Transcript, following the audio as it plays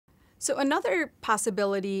So another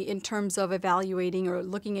possibility in terms of evaluating or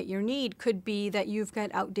looking at your need could be that you've got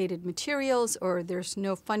outdated materials or there's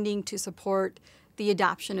no funding to support the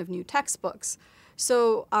adoption of new textbooks.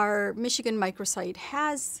 So our Michigan microsite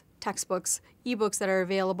has textbooks, ebooks that are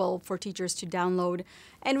available for teachers to download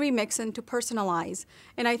and remix and to personalize.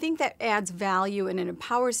 And I think that adds value and it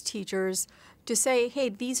empowers teachers to say, hey,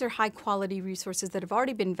 these are high quality resources that have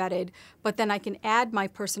already been vetted, but then I can add my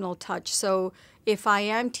personal touch. So if I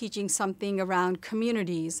am teaching something around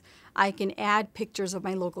communities, I can add pictures of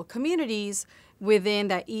my local communities within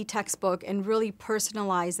that e-textbook and really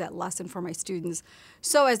personalize that lesson for my students.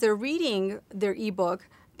 So as they're reading their ebook,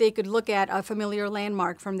 they could look at a familiar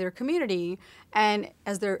landmark from their community, and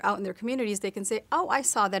as they're out in their communities, they can say, oh, I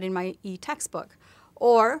saw that in my e-textbook.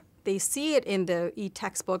 Or they see it in the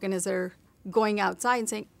e-textbook, and as they're going outside and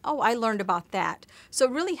saying, oh, I learned about that. So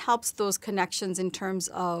it really helps those connections in terms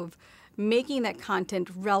of making that content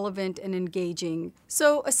relevant and engaging.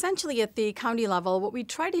 So essentially at the county level, what we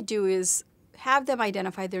try to do is have them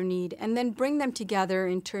identify their need and then bring them together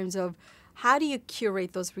in terms of how do you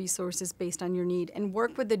curate those resources based on your need and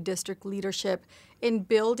work with the district leadership in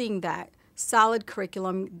building that solid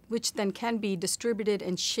curriculum, which then can be distributed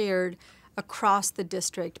and shared across the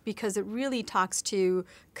district because it really talks to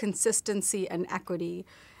consistency and equity.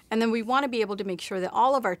 And then we want to be able to make sure that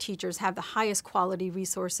all of our teachers have the highest quality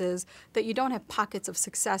resources, that you don't have pockets of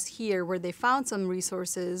success here where they found some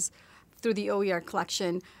resources through the OER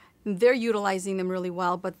collection. They're utilizing them really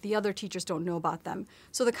well, but the other teachers don't know about them.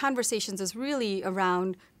 So the conversations is really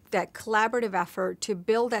around that collaborative effort to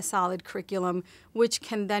build a solid curriculum, which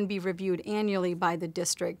can then be reviewed annually by the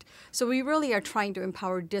district. So we really are trying to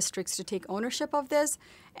empower districts to take ownership of this,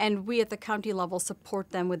 and we at the county level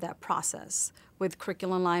support them with that process, with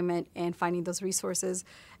curriculum alignment and finding those resources.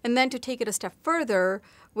 And then to take it a step further,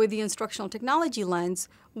 with the instructional technology lens,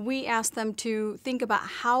 we ask them to think about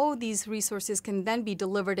how these resources can then be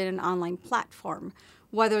delivered in an online platform.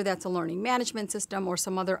 Whether that's a learning management system or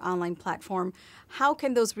some other online platform, how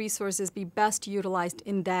can those resources be best utilized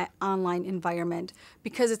in that online environment?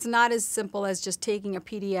 Because it's not as simple as just taking a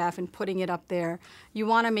PDF and putting it up there. You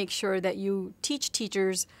want to make sure that you teach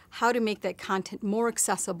teachers how to make that content more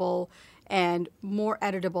accessible and more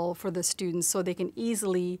editable for the students so they can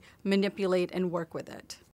easily manipulate and work with it.